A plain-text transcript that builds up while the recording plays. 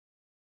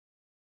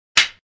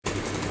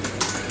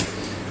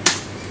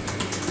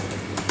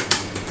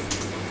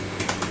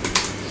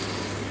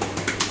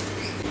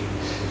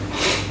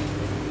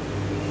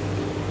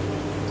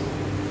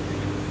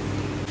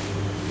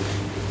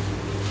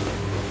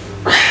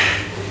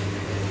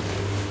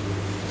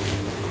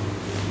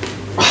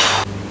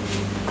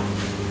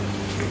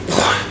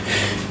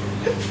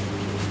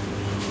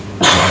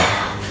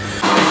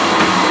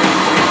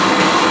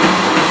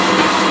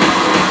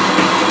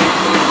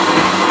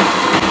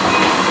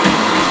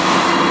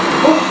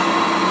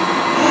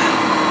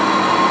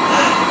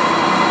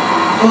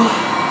Oh my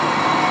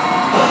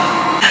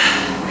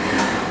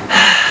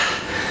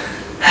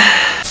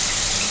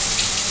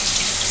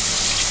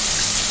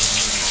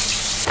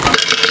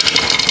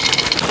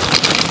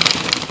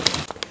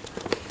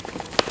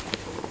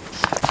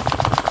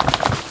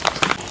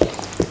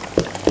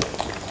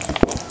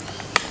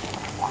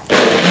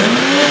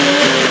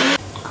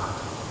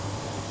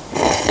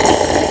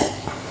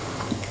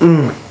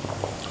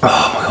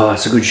god,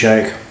 that's a good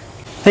shake.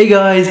 Hey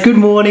guys, good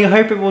morning. I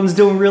hope everyone's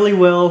doing really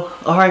well.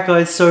 Alright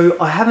guys, so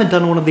I haven't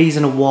done one of these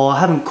in a while. I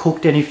haven't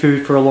cooked any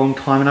food for a long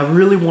time and I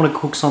really want to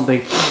cook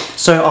something.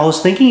 So I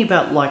was thinking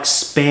about like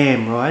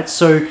Spam, right?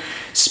 So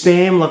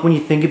Spam, like when you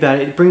think about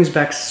it, it brings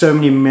back so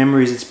many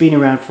memories. It's been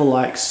around for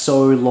like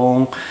so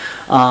long.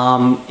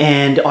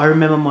 And I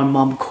remember my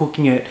mum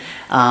cooking it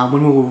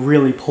when we were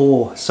really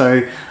poor.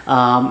 So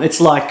it's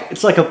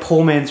like a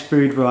poor man's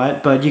food,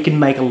 right? But you can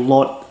make a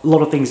lot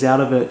of things out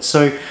of it.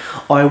 So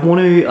I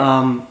want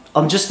to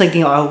I'm just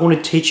thinking I want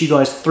to teach you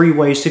guys 3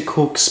 ways to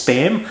cook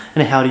Spam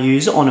and how to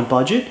use it on a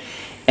budget,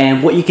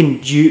 and what you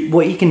can use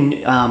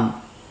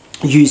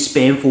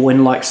Spam for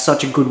in like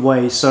such a good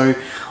way. So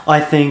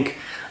I think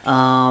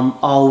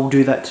I'll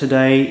do that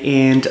today,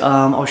 and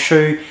I'll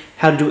show you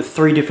how to do it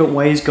 3 different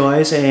ways,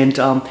 guys, and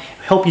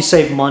help you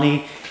save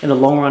money in the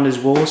long run as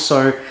well.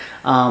 So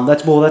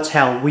that's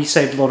how we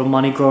saved a lot of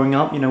money growing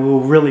up. You know, we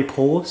were really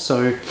poor,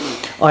 so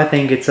I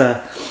think it's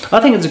a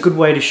good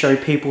way to show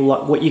people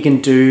like what you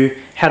can do,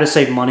 how to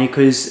save money,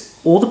 because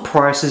all the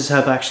prices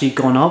have actually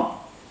gone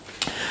up.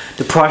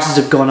 The prices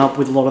have gone up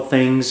with a lot of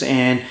things,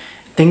 and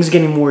things are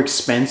getting more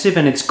expensive,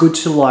 and it's good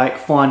to like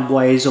find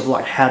ways of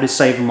like how to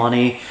save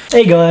money.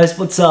 Hey guys,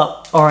 what's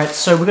up? Alright,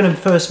 so we're gonna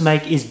first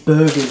make is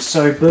burgers.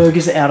 So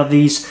burgers out of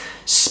these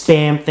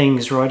Spam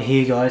things right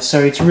here, guys. So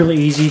it's really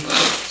easy.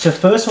 So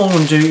first one I'm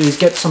gonna do is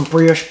get some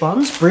brioche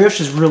buns.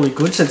 Brioche is really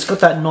good, so it's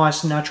got that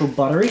nice natural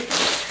buttery.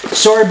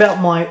 Sorry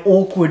about my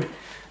awkward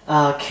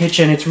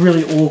kitchen, it's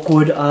really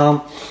awkward. I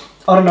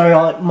don't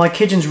know, my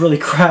kitchen's really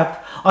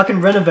crap. I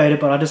can renovate it,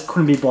 but I just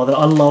couldn't be bothered.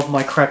 I love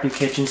my crappy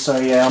kitchen, so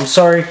yeah, I'm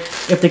sorry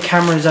if the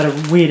camera is at a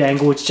weird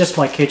angle. It's just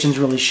my kitchen's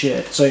really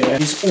shit. So yeah,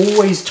 just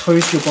always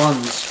toast your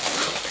buns.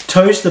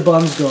 Toast the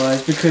buns,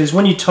 guys, because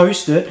when you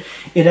toast it,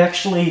 it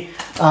actually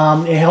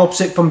it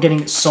helps it from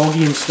getting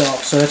soggy and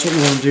stuff. So that's what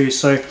we want to do.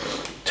 So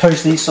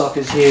toast these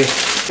suckers here.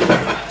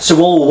 So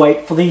we'll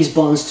wait for these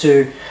buns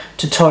to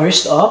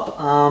toast up.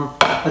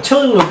 I'll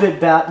tell you a little bit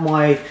about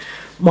my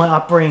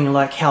upbringing,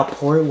 like how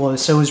poor it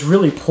was. So it was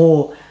really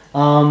poor.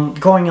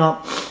 Growing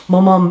up, my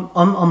mum,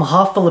 I'm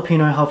half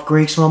Filipino, half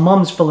Greek, so my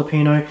mum's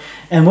Filipino,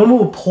 and when we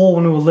were poor,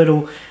 when we were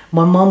little,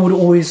 my mum would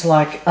always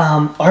like,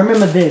 I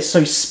remember this,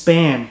 so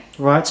Spam,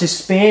 right? So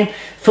Spam,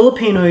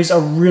 Filipinos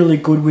are really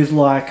good with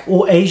like,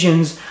 or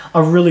Asians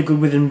are really good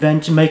with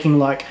making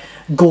like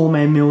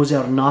gourmet meals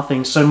out of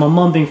nothing. So my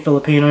mum being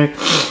Filipino,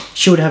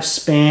 she would have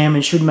Spam,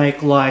 and she would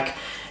make like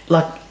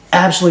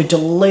absolutely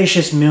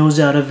delicious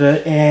meals out of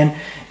it, and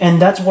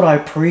that's what I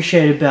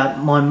appreciate about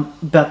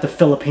the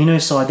Filipino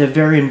side. They're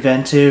very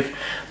inventive.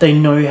 They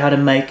know how to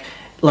make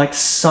like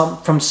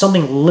from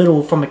something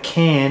little, from a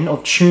can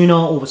of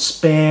tuna or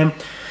Spam,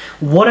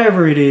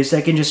 whatever it is,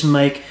 they can just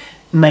make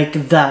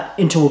that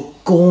into a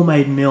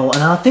gourmet meal.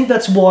 And I think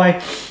that's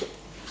why,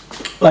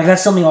 like,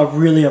 that's something I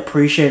really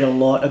appreciate a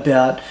lot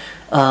about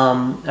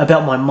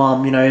my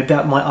mum, you know,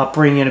 about my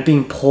upbringing and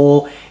being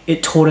poor.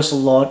 It taught us a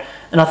lot,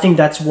 and I think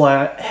that's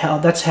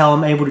how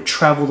I'm able to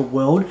travel the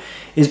world,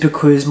 is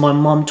because my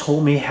mum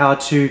taught me how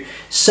to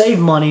save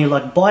money,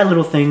 like buy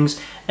little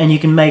things, and you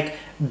can make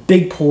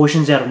big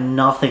portions out of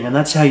nothing, and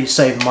that's how you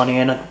save money.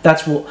 And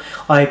that's what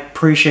I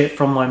appreciate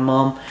from my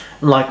mum,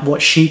 like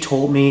what she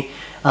taught me,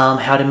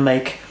 how to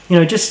make, you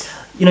know, just,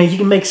 you know, you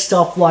can make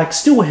stuff like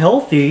still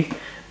healthy,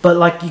 but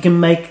like you can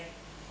make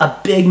a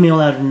big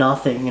meal out of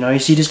nothing, you know,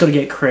 so you just got to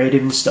get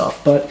creative and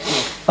stuff. But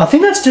I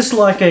think that's just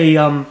like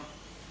an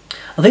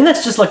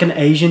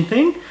Asian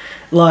thing.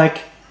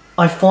 Like,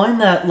 I find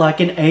that like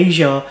in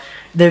Asia,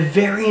 they're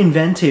very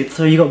inventive.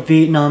 So you got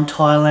Vietnam,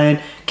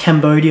 Thailand,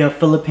 Cambodia,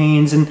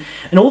 Philippines, and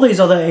all these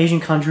other Asian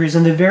countries,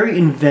 and they're very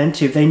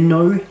inventive. They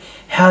know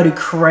how to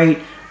create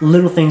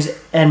little things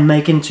and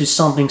make into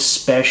something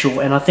special.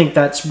 And I think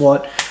that's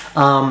what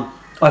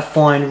I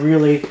find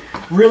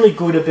really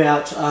good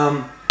about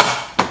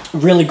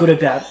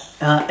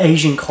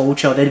Asian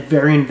culture. They're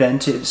very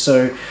inventive.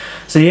 So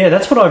yeah,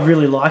 that's what I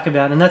really like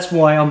about it, and that's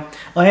why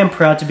I am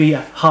proud to be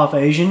half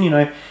Asian, you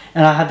know,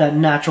 and I have that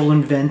natural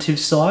inventive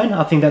side.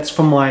 I think that's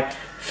from my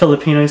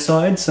Filipino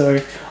side.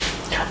 So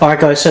alright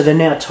guys, so they're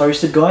now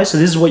toasted, guys. So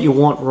this is what you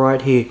want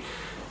right here.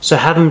 So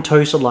have them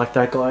toasted like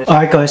that, guys.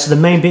 Alright guys, so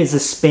the main bit is the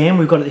Spam.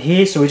 We've got it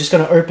here, so we're just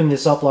going to open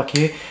this up like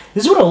here.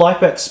 This is what I like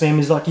about Spam,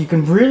 is like you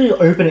can really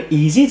open it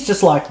easy. It's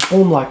just like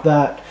boom, like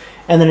that,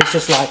 and then it's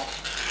just like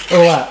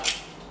all that.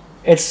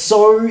 It's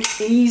so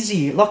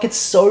easy. Like, it's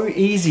so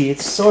easy.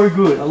 It's so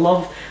good.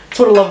 That's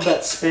what I love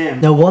about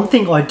Spam. Now, one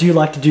thing I do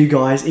like to do,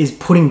 guys, is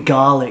putting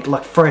garlic,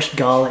 like fresh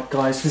garlic,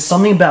 guys. There's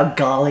something about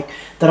garlic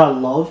that I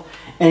love,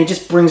 and it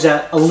just brings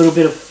out a little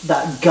bit of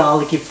that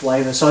garlicky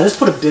flavor. So I just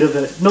put a bit of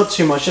it, not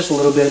too much, just a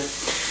little bit,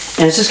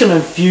 and it's just going to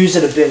infuse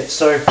it a bit.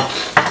 So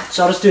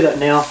I'll just do that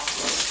now.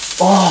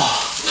 Oh,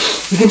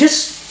 you can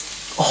just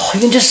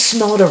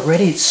smell it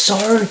already. It's so,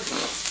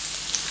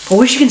 I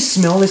wish you can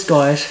smell this,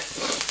 guys.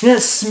 You know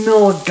that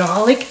smell of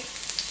garlic?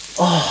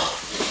 Oh,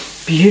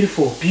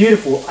 beautiful,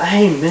 beautiful.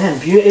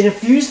 Amen. It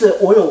infused the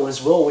oil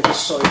as well, which is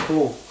so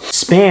cool.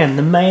 Spam,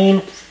 the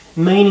main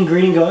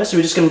ingredient, guys. So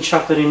we're just going to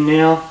chuck that in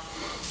now.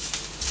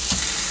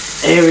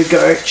 There we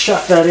go.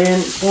 Chuck that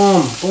in.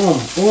 Boom, boom,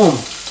 boom.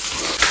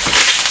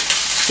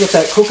 Let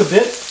that cook a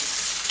bit.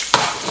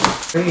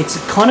 It's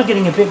kind of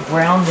getting a bit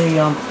brown,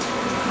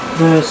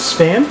 the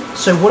Spam.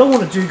 So what I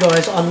want to do,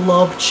 guys, I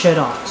love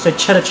cheddar. So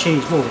cheddar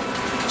cheese. Whoa.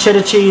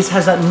 Cheddar cheese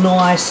has that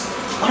nice,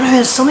 I don't know,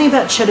 there's something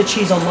about cheddar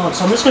cheese I love.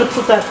 So I'm just going to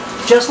put that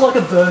just like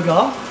a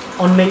burger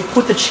on meat.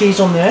 Put the cheese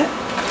on there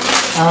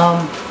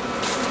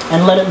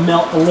and let it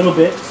melt a little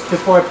bit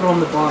before I put it on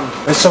the bun.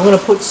 And so I'm going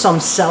to put some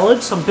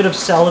bit of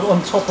salad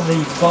on top of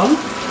the bun.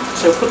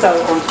 So put that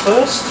on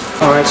first.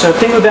 Alright, so I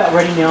think we're about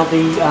ready now.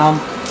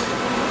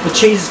 The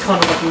cheese is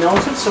kind of like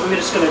melted, so we're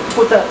just going to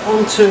put that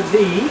onto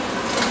the...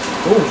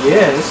 Oh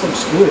yeah, this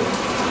looks good.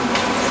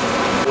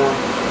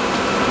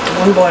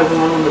 One by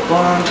one on the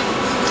bun.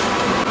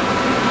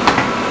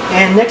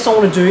 And next I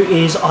want to do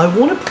is I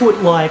want to put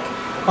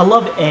I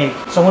love egg.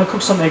 So I want to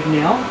cook some egg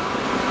now.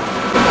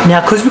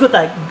 Now, because we've got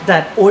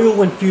that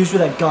oil infused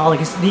with that garlic,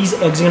 these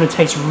eggs are going to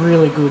taste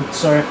really good.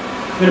 So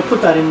I'm going to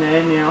put that in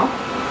there now.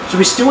 So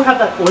we still have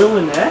that oil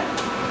in there.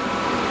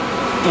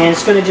 And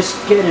it's going to just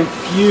get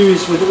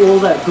infused with all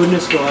that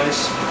goodness,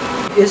 guys.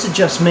 This is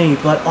just me,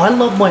 but I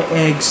love my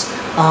eggs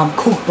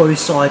cooked both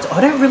sides.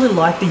 I don't really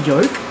like the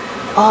yolk.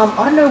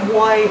 I don't know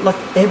why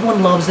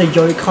everyone loves their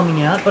yolk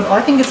coming out, but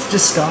I think it's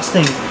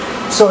disgusting.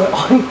 So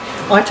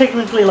I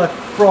technically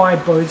fry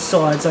both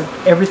sides,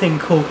 everything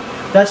cooked.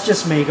 That's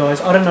just me, guys.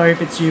 I don't know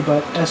if it's you,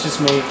 but that's just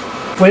me.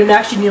 We're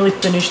actually nearly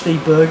finished the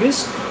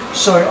burgers.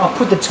 So I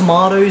put the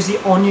tomatoes, the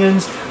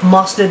onions,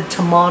 mustard,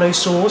 tomato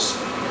sauce,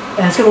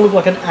 and it's going to look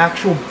like an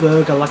actual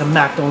burger, like a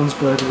McDonald's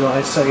burger,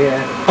 guys. So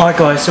yeah. Alright,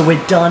 guys, so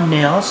we're done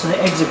now. So the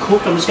eggs are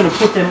cooked. I'm just going to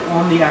put them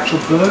on the actual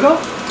burger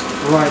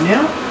right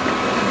now.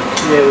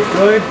 There we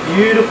go.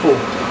 Beautiful.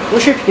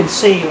 Not sure if you can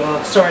see.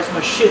 Sorry, it's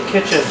my shit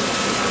kitchen.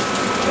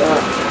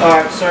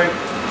 Alright, so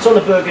it's on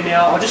the burger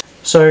now.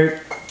 So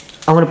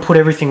I'm going to put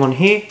everything on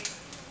here.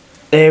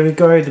 There we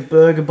go, the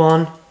burger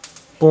bun.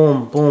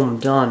 Boom, boom,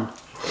 done.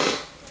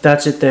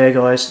 That's it there,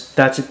 guys.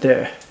 That's it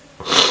there.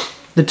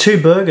 The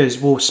two burgers,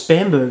 well,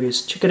 Spam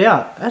burgers. Check it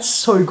out. That's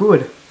so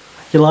good.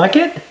 You like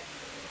it?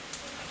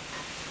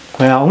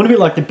 Wow, I'm going to be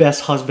like the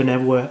best husband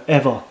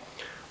ever.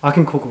 I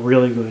can cook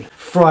really good.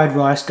 Fried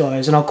rice,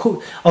 guys, and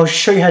I'll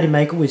show you how to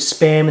make it with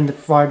Spam and the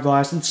fried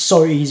rice. It's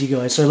so easy,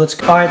 guys. So let's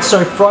go. Alright,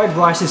 so fried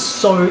rice is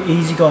so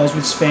easy, guys,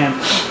 with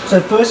Spam. So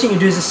the first thing you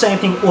do is the same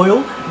thing,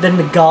 oil, then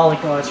the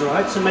garlic, guys,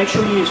 alright? So make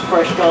sure you use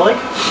fresh garlic.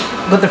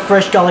 I've got the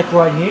fresh garlic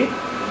right here.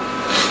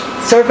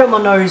 Sorry about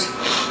my nose.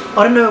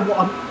 I don't know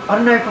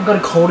if I've got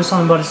a cold or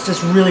something, but it's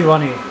just really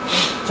runny.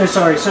 So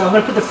sorry. So I'm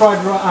gonna put the fried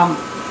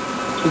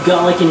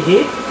garlic in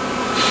here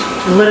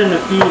and let it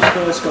infuse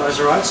first, guys,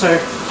 alright? So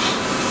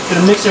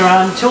gonna mix it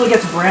around until it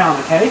gets brown,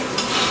 okay?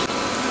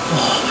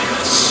 Oh my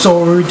god,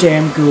 so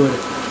damn good.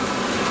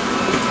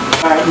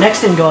 Alright, next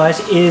thing, guys,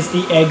 is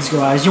the eggs,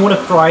 guys. You want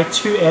to fry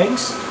 2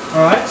 eggs,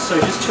 alright? So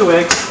just 2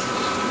 eggs.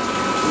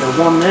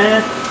 One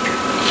there,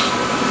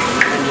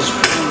 and just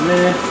one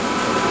there.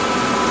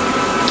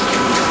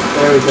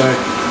 There we go.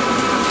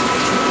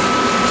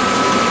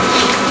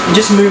 And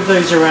just move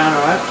those around,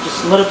 alright?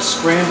 Just let it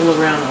scramble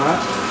around,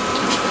 alright?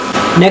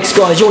 Next,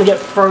 guys, you want to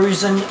get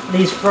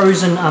these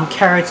frozen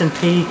carrots and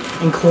pea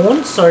and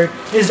corn. So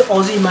this is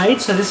Aussie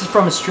made, so this is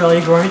from Australia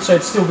grown, so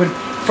it's still good.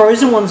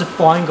 Frozen ones are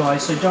fine,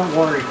 guys, so don't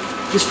worry.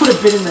 Just put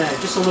a bit in there,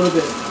 just a little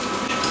bit.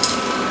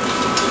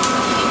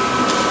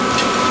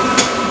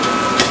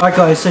 Alright,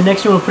 guys, so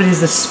next you want to put is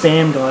the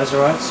Spam, guys,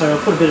 alright? So I'll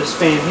put a bit of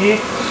Spam here.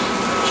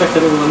 Check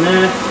that all in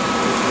there.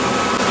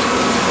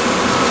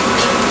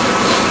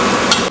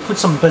 Put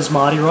some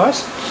basmati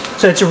rice.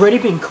 So it's already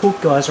been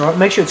cooked, guys, alright?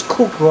 Make sure it's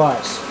cooked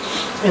rice.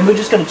 And we're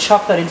just going to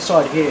chuck that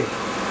inside here.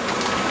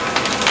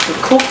 So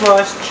cooked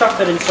rice, chuck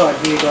that inside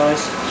here,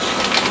 guys.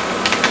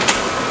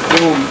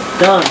 Boom,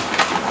 done.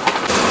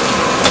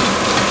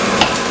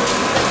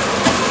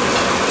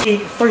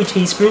 3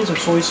 teaspoons of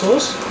soy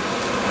sauce.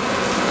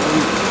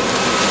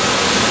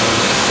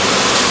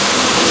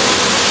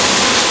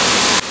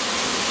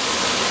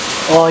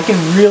 Oh, I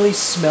can really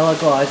smell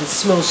it, guys. It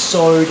smells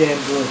so damn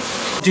good.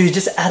 Dude,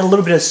 just add a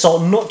little bit of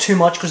salt, not too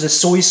much because the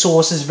soy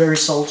sauce is very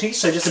salty,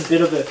 so just a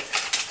bit of it.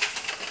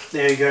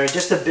 There you go,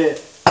 just a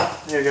bit.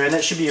 There we go, and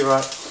that should be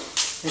right.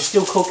 It's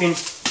still cooking.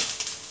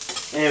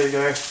 There we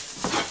go.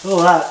 Look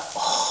at that.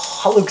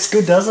 Oh, that looks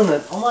good, doesn't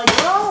it? Oh my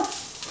god!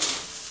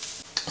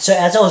 So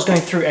as I was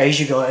going through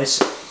Asia,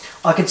 guys,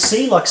 I could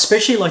see,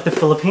 especially the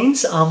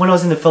Philippines. When I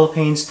was in the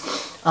Philippines,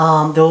 there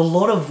were a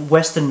lot of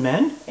Western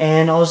men,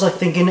 and I was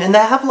thinking, and they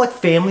have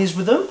families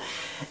with them.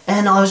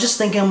 And I was just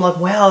thinking, I'm like,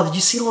 wow, did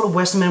you see a lot of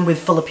Western men with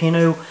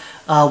Filipino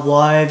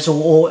wives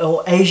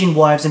or Asian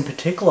wives in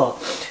particular?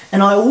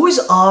 And I always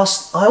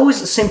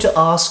seem to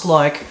ask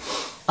like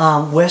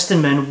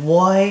Western men,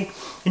 why,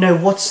 you know,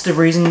 what's the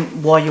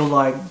reason why you're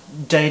like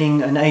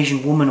dating an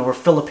Asian woman or a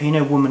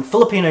Filipino woman,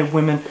 Filipino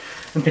women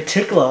in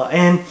particular?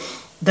 And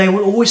they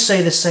would always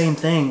say the same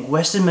thing.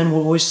 Western men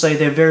will always say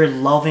they're very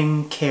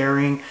loving,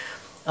 caring.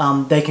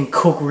 They can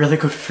cook really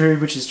good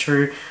food, which is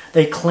true.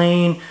 They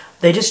clean.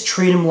 They just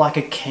treat them like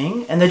a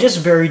king, and they're just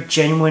very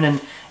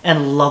genuine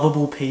and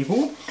lovable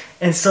people.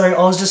 And so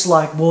I was just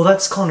like, well,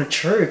 that's kind of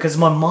true, because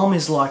my mum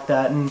is like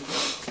that, and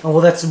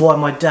well, that's why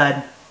my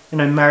dad, you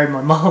know, married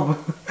my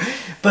mum.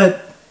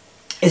 But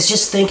it's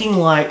just thinking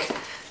like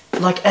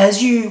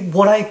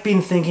what I've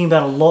been thinking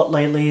about a lot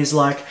lately is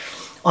like,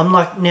 I'm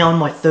like now in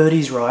my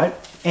 30s, right?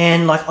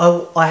 And like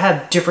I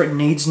have different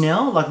needs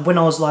now. Like when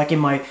I was like in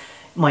my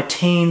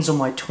teens or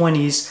my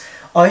 20s,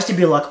 I used to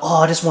be like, oh,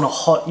 I just want a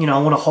hot, you know,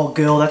 I want a hot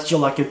girl. That's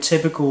your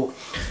typical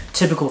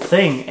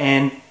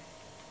thing.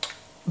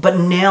 But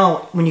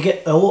now when you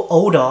get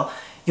older,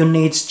 your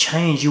needs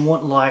change. You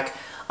want like,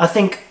 I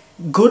think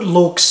good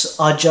looks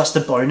are just a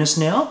bonus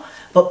now,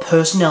 but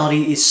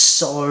personality is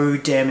so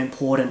damn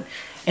important.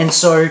 And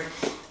so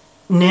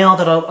now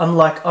that I'm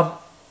like,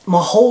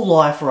 my whole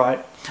life,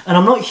 right? And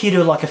I'm not here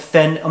to like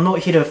offend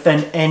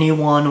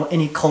anyone or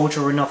any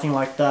culture or nothing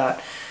like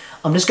that.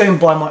 I'm just going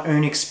by my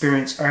own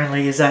experience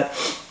only, is that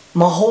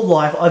my whole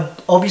life, I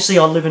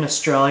live in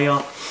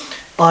Australia.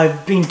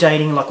 I've been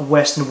dating like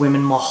Western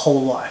women my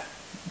whole life.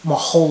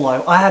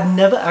 I have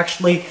never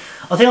actually,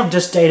 I think I've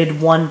just dated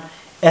one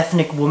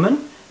ethnic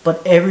woman,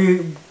 but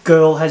every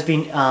girl has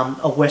been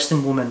a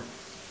Western woman,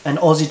 an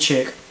Aussie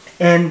chick.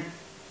 And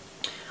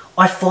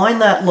I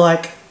find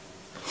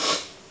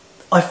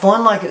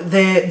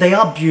they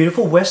are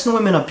beautiful. Western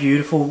women are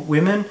beautiful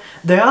women.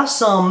 There are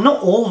some,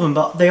 not all of them,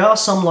 but there are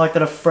some like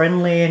that are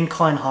friendly and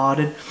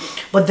kind-hearted.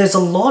 But there's a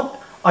lot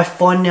I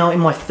find now in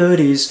my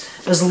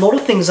 30s. There's a lot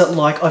of things that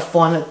like I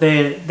find that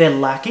they're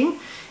lacking.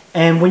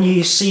 And when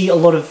you see a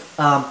lot of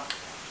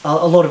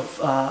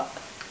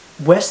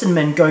Western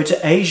men go to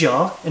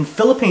Asia and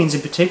Philippines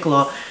in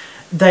particular,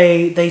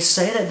 they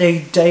say that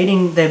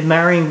they're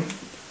marrying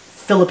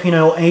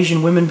Filipino or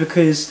Asian women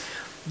because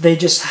they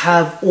just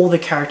have all the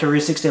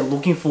characteristics they're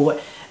looking for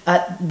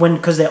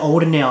because they're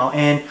older now,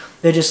 and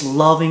they're just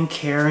loving,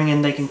 caring,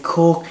 and they can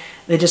cook.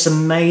 They're just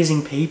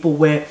amazing people.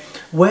 Where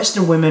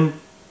Western women,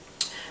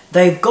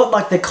 they've got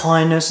like the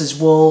kindness as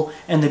well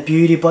and the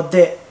beauty, but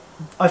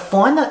I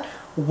find that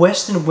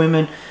Western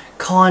women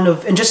kind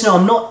of, and just know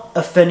I'm not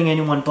offending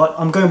anyone, but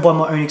I'm going by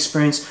my own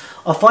experience.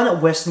 I find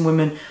that Western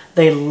women,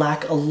 they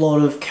lack a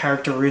lot of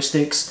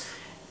characteristics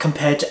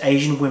compared to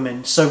Asian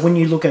women. So when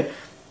you look at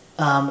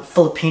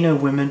Filipino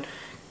women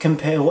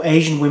or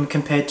Asian women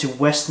compared to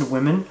Western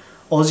women,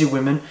 Aussie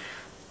women,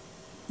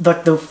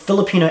 like the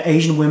Filipino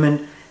Asian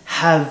women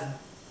have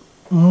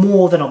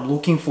more than I'm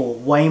looking for,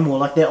 way more.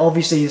 Like they're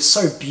obviously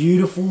so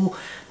beautiful,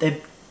 they're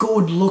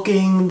good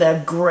looking, they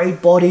have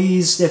great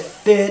bodies, they're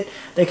fit,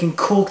 they can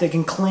cook, they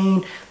can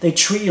clean, they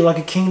treat you like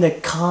a king, they're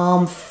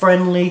calm,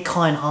 friendly,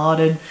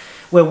 kind-hearted.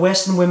 Where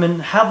Western women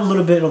have a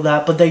little bit of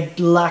that, but they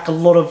lack a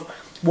lot of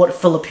what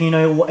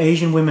Filipino or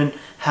Asian women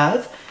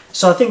have.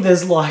 So I think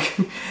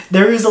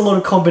there is a lot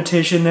of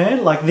competition there.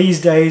 Like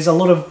these days, a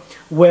lot of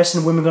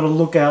Western women got to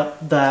look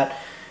out that,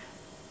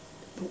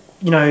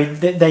 you know,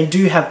 they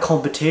do have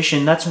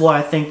competition. That's why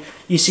I think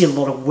you see a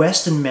lot of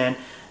Western men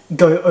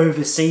go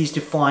overseas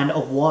to find a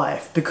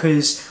wife,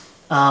 because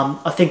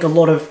I think a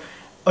lot of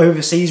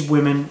overseas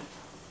women,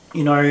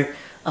 you know,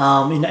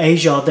 in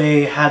Asia,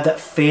 they have that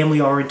family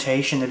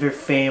orientation. They're very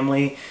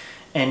family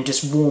and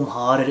just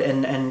warm-hearted,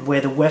 and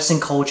where the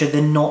Western culture,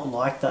 they're not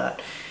like that.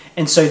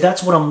 And so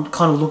that's what I'm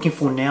kind of looking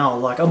for now.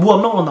 Like, well,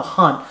 I'm not on the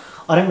hunt.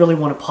 I don't really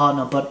want a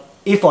partner, but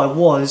if I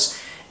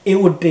was, it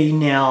would be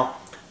now.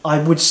 I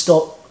would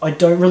stop. I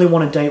don't really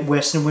want to date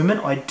Western women.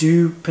 I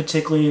do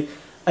particularly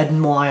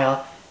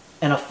admire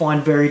and I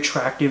find very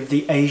attractive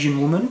the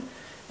Asian woman,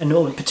 and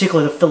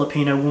particularly the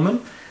Filipino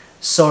woman.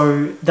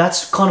 So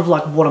that's kind of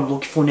like what I'm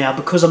looking for now,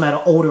 because I'm at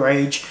an older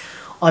age.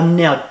 I'm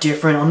now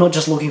different. I'm not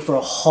just looking for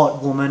a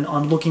hot woman.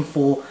 I'm looking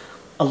for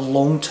a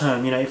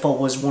long-term, you know, if I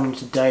was wanting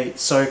to date.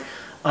 So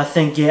I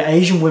think, yeah,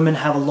 Asian women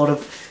have a lot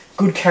of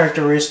good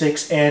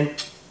characteristics,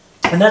 and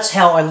that's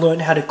how I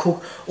learned how to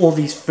cook all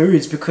these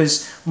foods,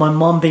 because my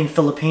mum, being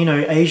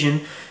Filipino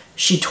Asian,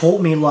 she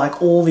taught me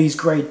like all these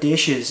great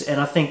dishes. And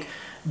I think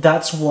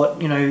that's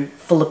what, you know,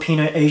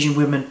 Filipino Asian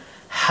women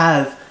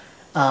have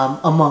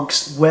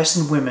amongst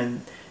Western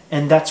women,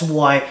 and that's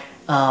why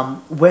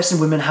Western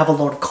women have a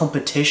lot of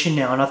competition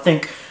now. And I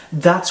think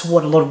that's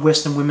what a lot of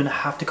Western women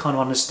have to kind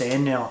of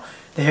understand now.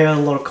 They have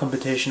a lot of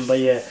competition, but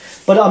yeah.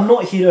 But I'm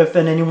not here to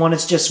offend anyone.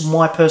 It's just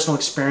my personal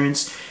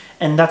experience,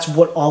 and that's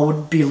what I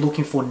would be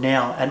looking for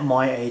now at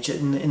my age,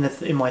 in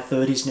my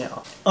 30s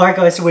now. Alright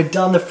guys, so we're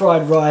done the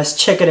fried rice.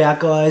 Check it out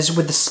guys,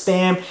 with the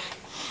Spam.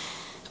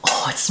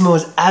 Oh, it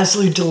smells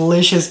absolutely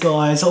delicious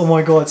guys. Oh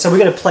my god. So we're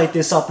going to plate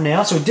this up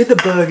now. So we did the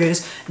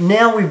burgers.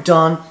 Now we've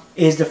done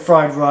is the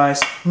fried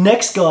rice.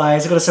 Next,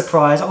 guys, I got a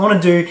surprise. I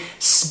want to do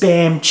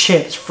spam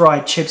chips,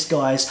 fried chips,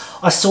 guys.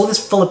 I saw this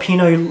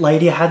Filipino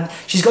lady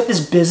she's got this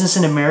business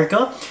in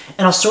America,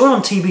 and I saw her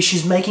on TV.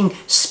 She's making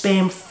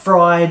spam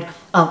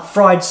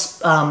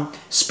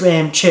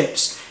spam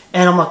chips,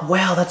 and I'm like,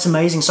 wow, that's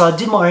amazing. So I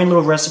did my own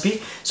little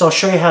recipe. So I'll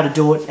show you how to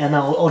do it, and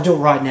I'll do it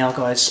right now,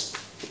 guys.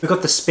 We've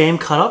got the spam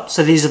cut up.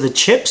 So these are the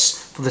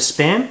chips for the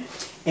spam,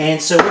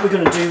 and so what we're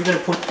going to do, we're going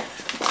to put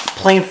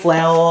plain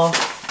flour.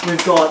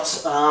 We've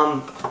got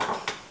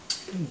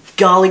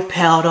garlic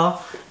powder,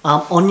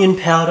 onion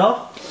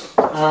powder.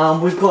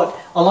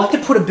 I like to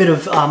put a bit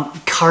of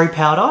curry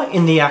powder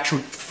in the actual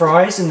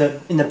fries in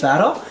the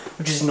batter,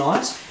 which is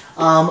nice.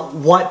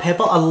 White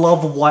pepper. I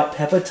love white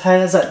pepper. It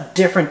has that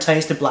different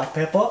taste of black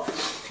pepper.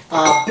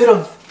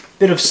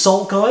 Bit of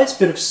salt, guys.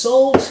 Bit of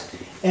salt,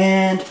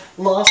 and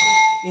last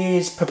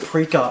is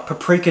paprika.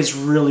 Paprika is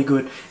really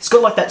good. It's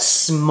got like that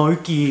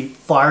smoky,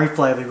 fiery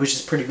flavor, which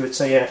is pretty good.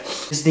 So yeah,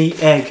 is the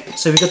egg.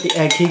 So we've got the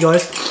egg here,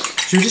 guys.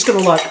 So we're just gonna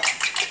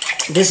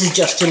this is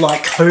just to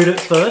coat it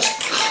first.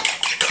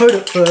 Coat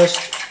it first.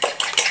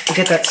 And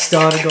get that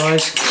started,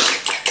 guys.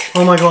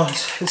 Oh my god,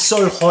 it's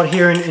so hot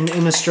here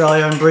in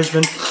Australia, in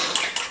Brisbane.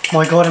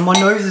 My god, and my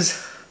nose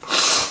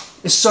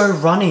is so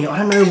runny. I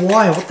don't know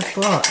why. What the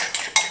fuck?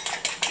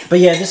 But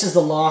yeah, this is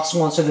the last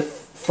one. So the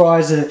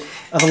fries are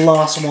the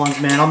last ones,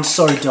 man. I'm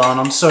so done.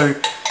 I'm so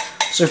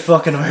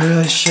fucking over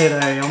this shit,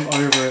 eh? I'm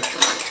over it.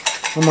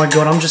 Oh my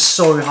god, I'm just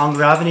so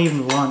hungry. I haven't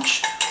eaten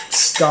lunch.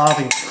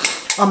 Starving.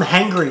 I'm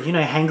hangry. You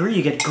know, hangry,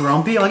 you get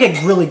grumpy. I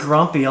get really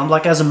grumpy. I'm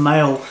like, as a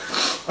male,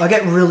 I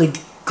get really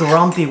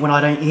grumpy when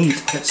I don't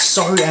eat. I get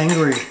so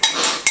angry.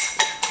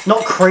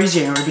 Not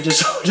crazy angry, but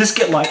just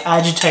get like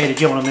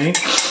agitated, you know what I mean?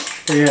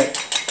 But yeah.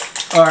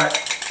 Alright.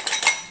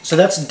 So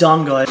that's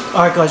done, guys.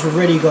 Alright, guys, we're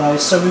ready,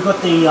 guys. So we've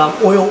got the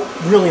oil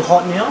really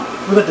hot now.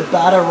 We've got the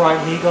batter right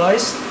here,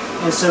 guys.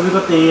 And so we've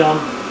got the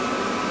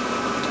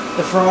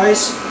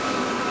fries.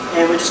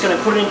 And we're just going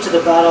to put it into the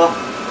batter.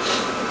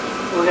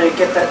 We're going to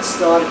get that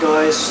started,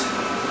 guys.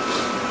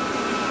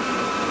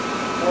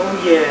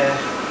 Oh,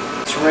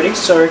 yeah. It's ready.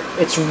 So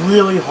it's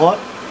really hot.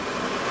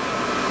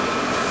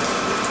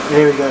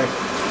 There we go.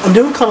 I'm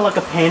doing kind of like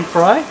a pan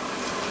fry,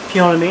 if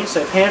you know what I mean.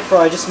 So pan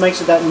fry just makes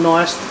it that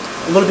nice,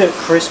 a little bit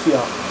crispier.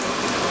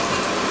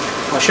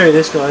 I'll show you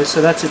this, guys. So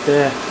that's it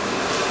there.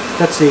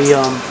 That's the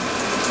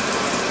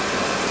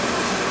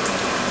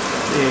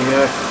there you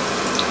go.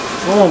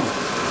 Boom.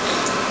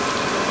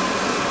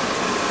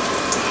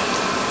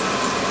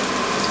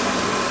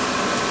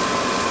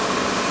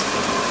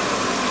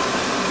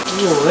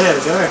 Oh, there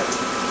we go.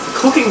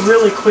 Cooking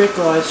really quick,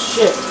 guys.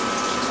 Shit.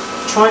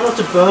 Try not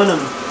to burn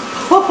them.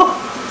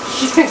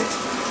 Shit.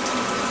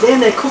 Damn,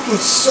 they're cooking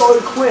so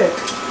quick.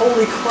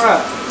 Holy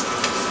crap.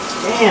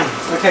 Damn.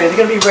 Okay, they're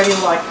going to be ready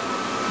in like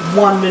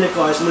 1 minute,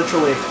 guys,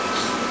 literally.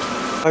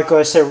 Alright,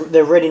 guys, so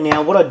they're ready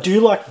now. What I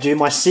do like to do,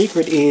 my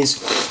secret is,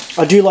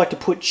 I do like to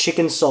put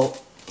chicken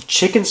salt.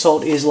 Chicken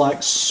salt is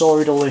like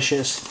so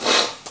delicious.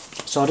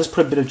 So I'll just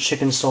put a bit of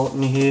chicken salt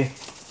in here.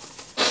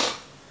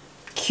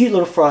 Cute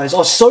little fries. I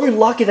was so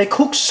lucky. They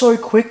cook so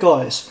quick,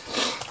 guys.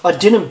 I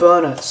didn't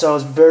burn it, so I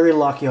was very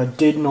lucky. I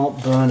did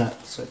not burn it.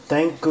 So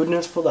thank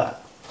goodness for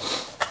that.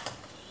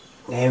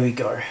 There we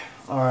go.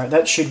 Alright,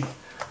 that should,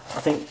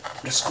 I think,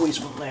 just squeeze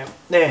one there.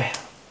 There.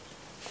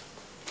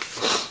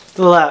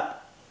 Look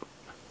at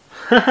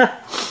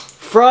that.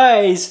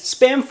 Fries!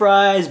 Spam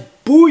fries!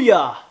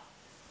 Booyah!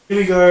 Here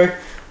we go.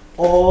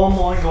 Oh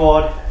my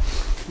god.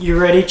 You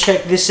ready?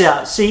 Check this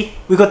out. See,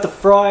 we got the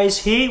fries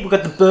here, we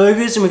got the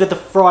burgers, and we got the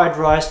fried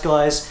rice,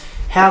 guys.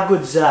 How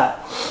good's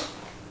that?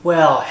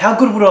 Wow, how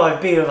good would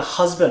I be of a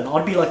husband?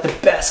 I'd be like the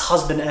best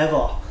husband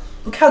ever.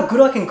 Look how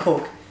good I can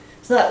cook.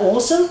 Isn't that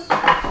awesome?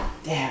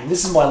 Damn,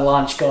 this is my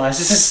lunch, guys.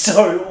 This is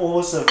so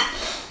awesome.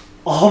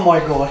 Oh my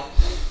god.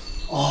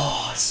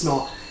 Oh,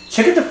 smell.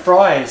 Check out the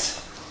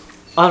fries.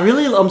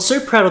 I'm so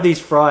proud of these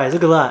fries.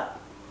 Look at that.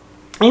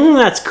 Isn't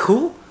that's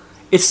cool?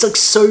 It's like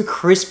so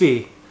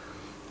crispy.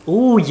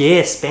 Oh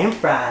yeah, spam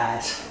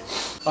fries.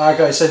 Alright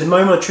guys, so the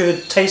moment of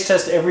truth, taste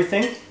test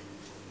everything.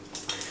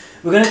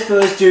 We're going to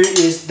first do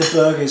is the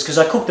burgers, because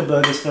I cooked the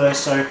burgers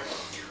first, so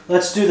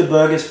let's do the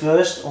burgers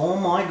first. Oh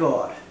my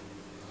god.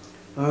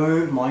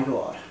 Oh my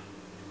god.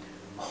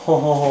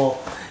 Oh,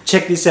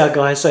 check this out,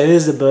 guys. So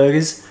there's the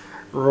burgers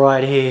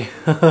right here.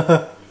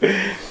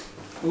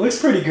 Looks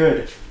pretty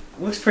good.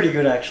 Looks pretty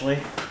good, actually.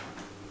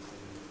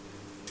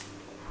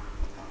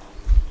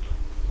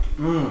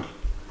 Mmm.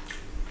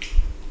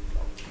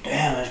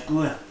 Damn, that's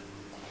good.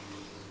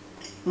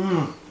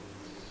 Mmm.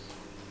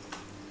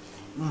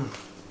 Mmm.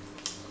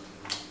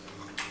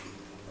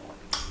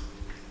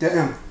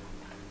 Damn.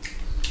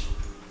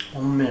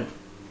 1 minute.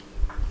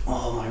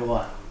 Oh my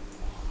god.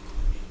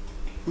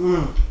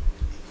 Mmm.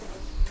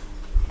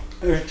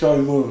 It's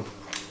so good.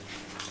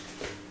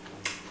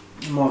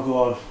 Oh my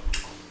god.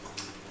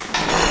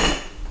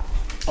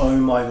 Oh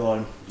my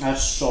god.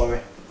 That's so.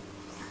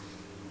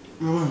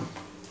 Mmm.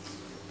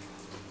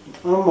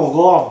 Oh my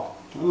god.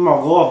 Oh my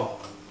god.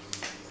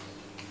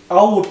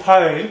 I would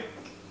pay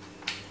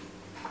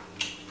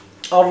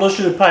I'd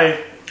literally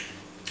pay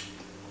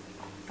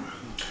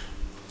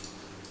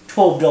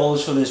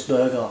 $12 for this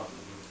burger.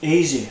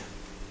 Easy.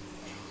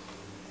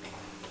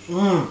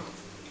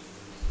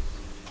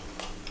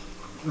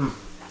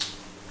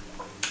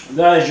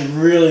 That is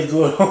really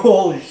good.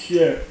 Holy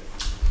shit.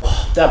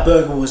 That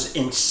burger was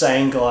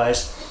insane,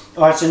 guys.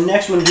 Alright, so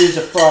next one is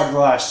the fried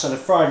rice. So the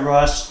fried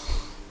rice.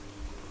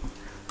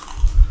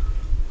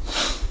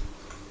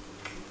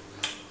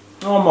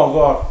 Oh my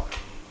god.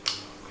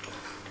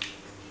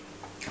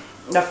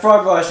 That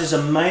fried rice is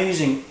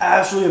amazing.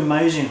 Absolutely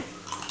amazing.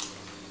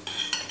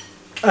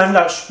 And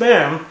that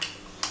Spam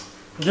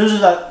gives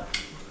it that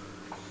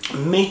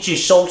meaty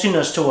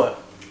saltiness to it.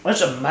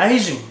 That's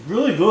amazing.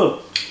 Really good.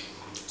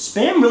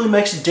 Spam really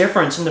makes a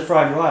difference in the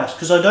fried rice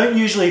because I don't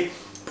usually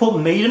put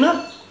meat in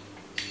it.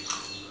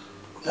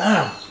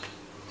 Damn.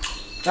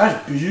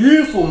 That's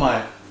beautiful,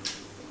 mate.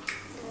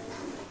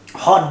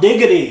 Hot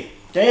diggity.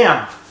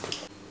 Damn.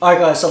 Alright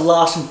guys, so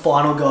last and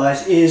final,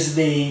 guys, is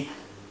the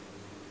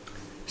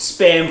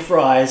Spam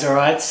fries,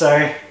 alright?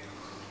 So,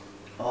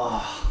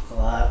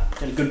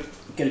 get a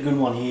good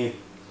one here.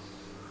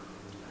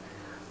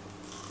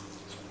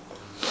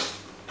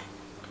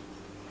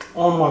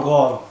 Oh my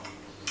god.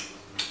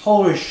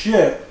 Holy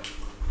shit.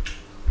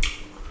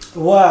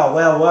 Wow,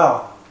 wow,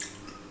 wow.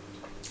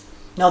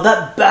 Now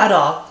that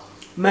batter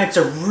makes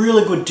a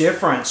really good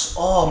difference.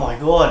 Oh my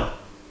god.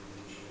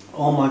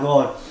 Oh my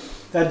god.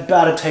 That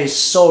batter tastes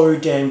so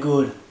damn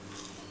good.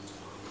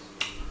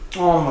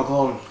 Oh my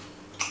god.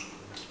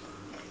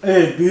 It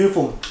is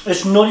beautiful.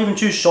 It's not even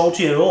too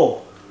salty at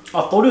all.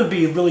 I thought it would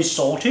be really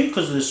salty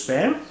because of the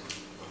Spam,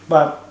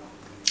 but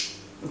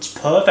it's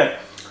perfect.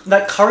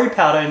 That curry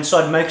powder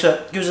inside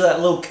gives it that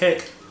little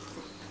kick.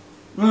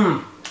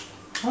 I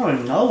want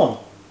another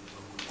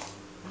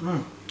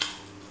one.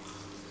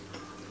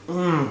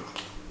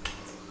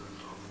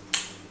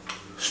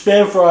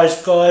 Spam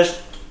fries,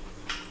 guys.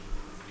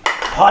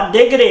 Hot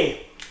diggity.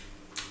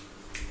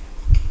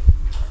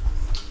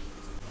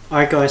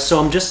 Alright guys, so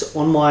I'm just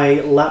on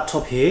my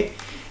laptop here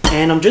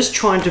and I'm just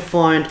trying to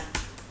find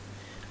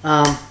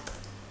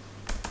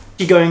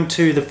going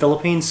to the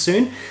Philippines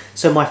soon.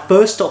 So my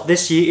first stop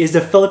this year is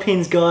the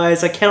Philippines,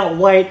 guys. I cannot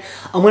wait.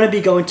 I'm going to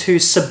be going to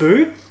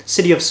Cebu,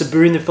 city of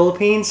Cebu in the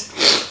Philippines.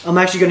 I'm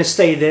actually going to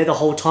stay there the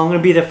whole time. I'm going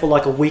to be there for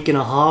like a week and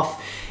a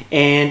half.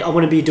 And I'm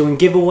going to be doing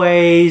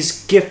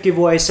giveaways, gift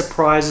giveaways,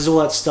 surprises, all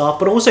that stuff.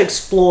 But also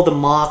explore the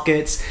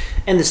markets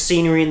and the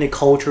scenery and the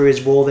culture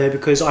as well there.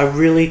 Because I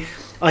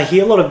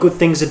hear a lot of good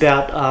things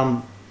about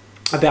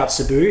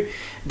Cebu.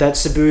 That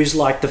Cebu's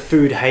like the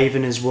food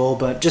haven as well,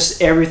 but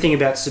just everything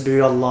about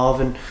Cebu I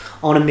love, and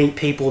I want to meet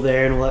people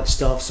there and all that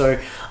stuff. So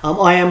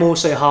I am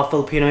also half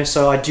Filipino,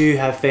 so I do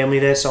have family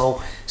there, so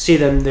I'll see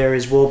them there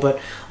as well. But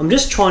I'm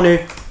just trying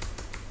to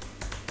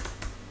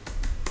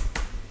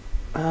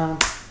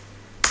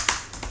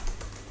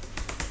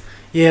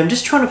I'm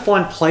just trying to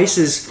find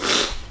places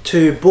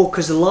to book,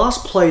 because the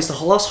last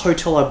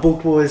hotel I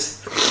booked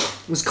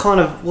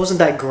wasn't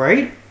that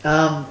great.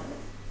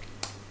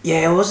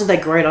 Yeah, it wasn't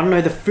that great. I don't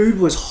know, the food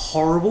was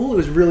horrible. It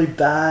was really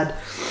bad.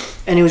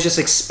 And it was just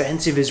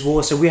expensive as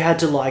well. So we had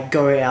to like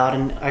go out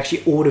and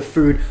actually order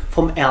food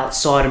from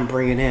outside and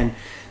bring it in.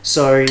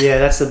 So yeah,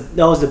 that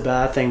was the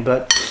bad thing.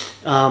 But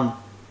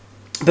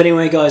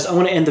anyway guys, I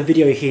want to end the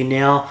video here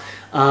now.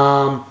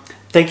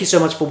 Thank you so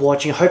much for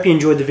watching. I hope you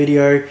enjoyed the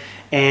video.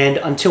 And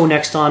until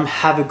next time,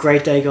 have a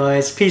great day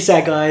guys. Peace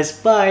out guys.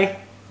 Bye.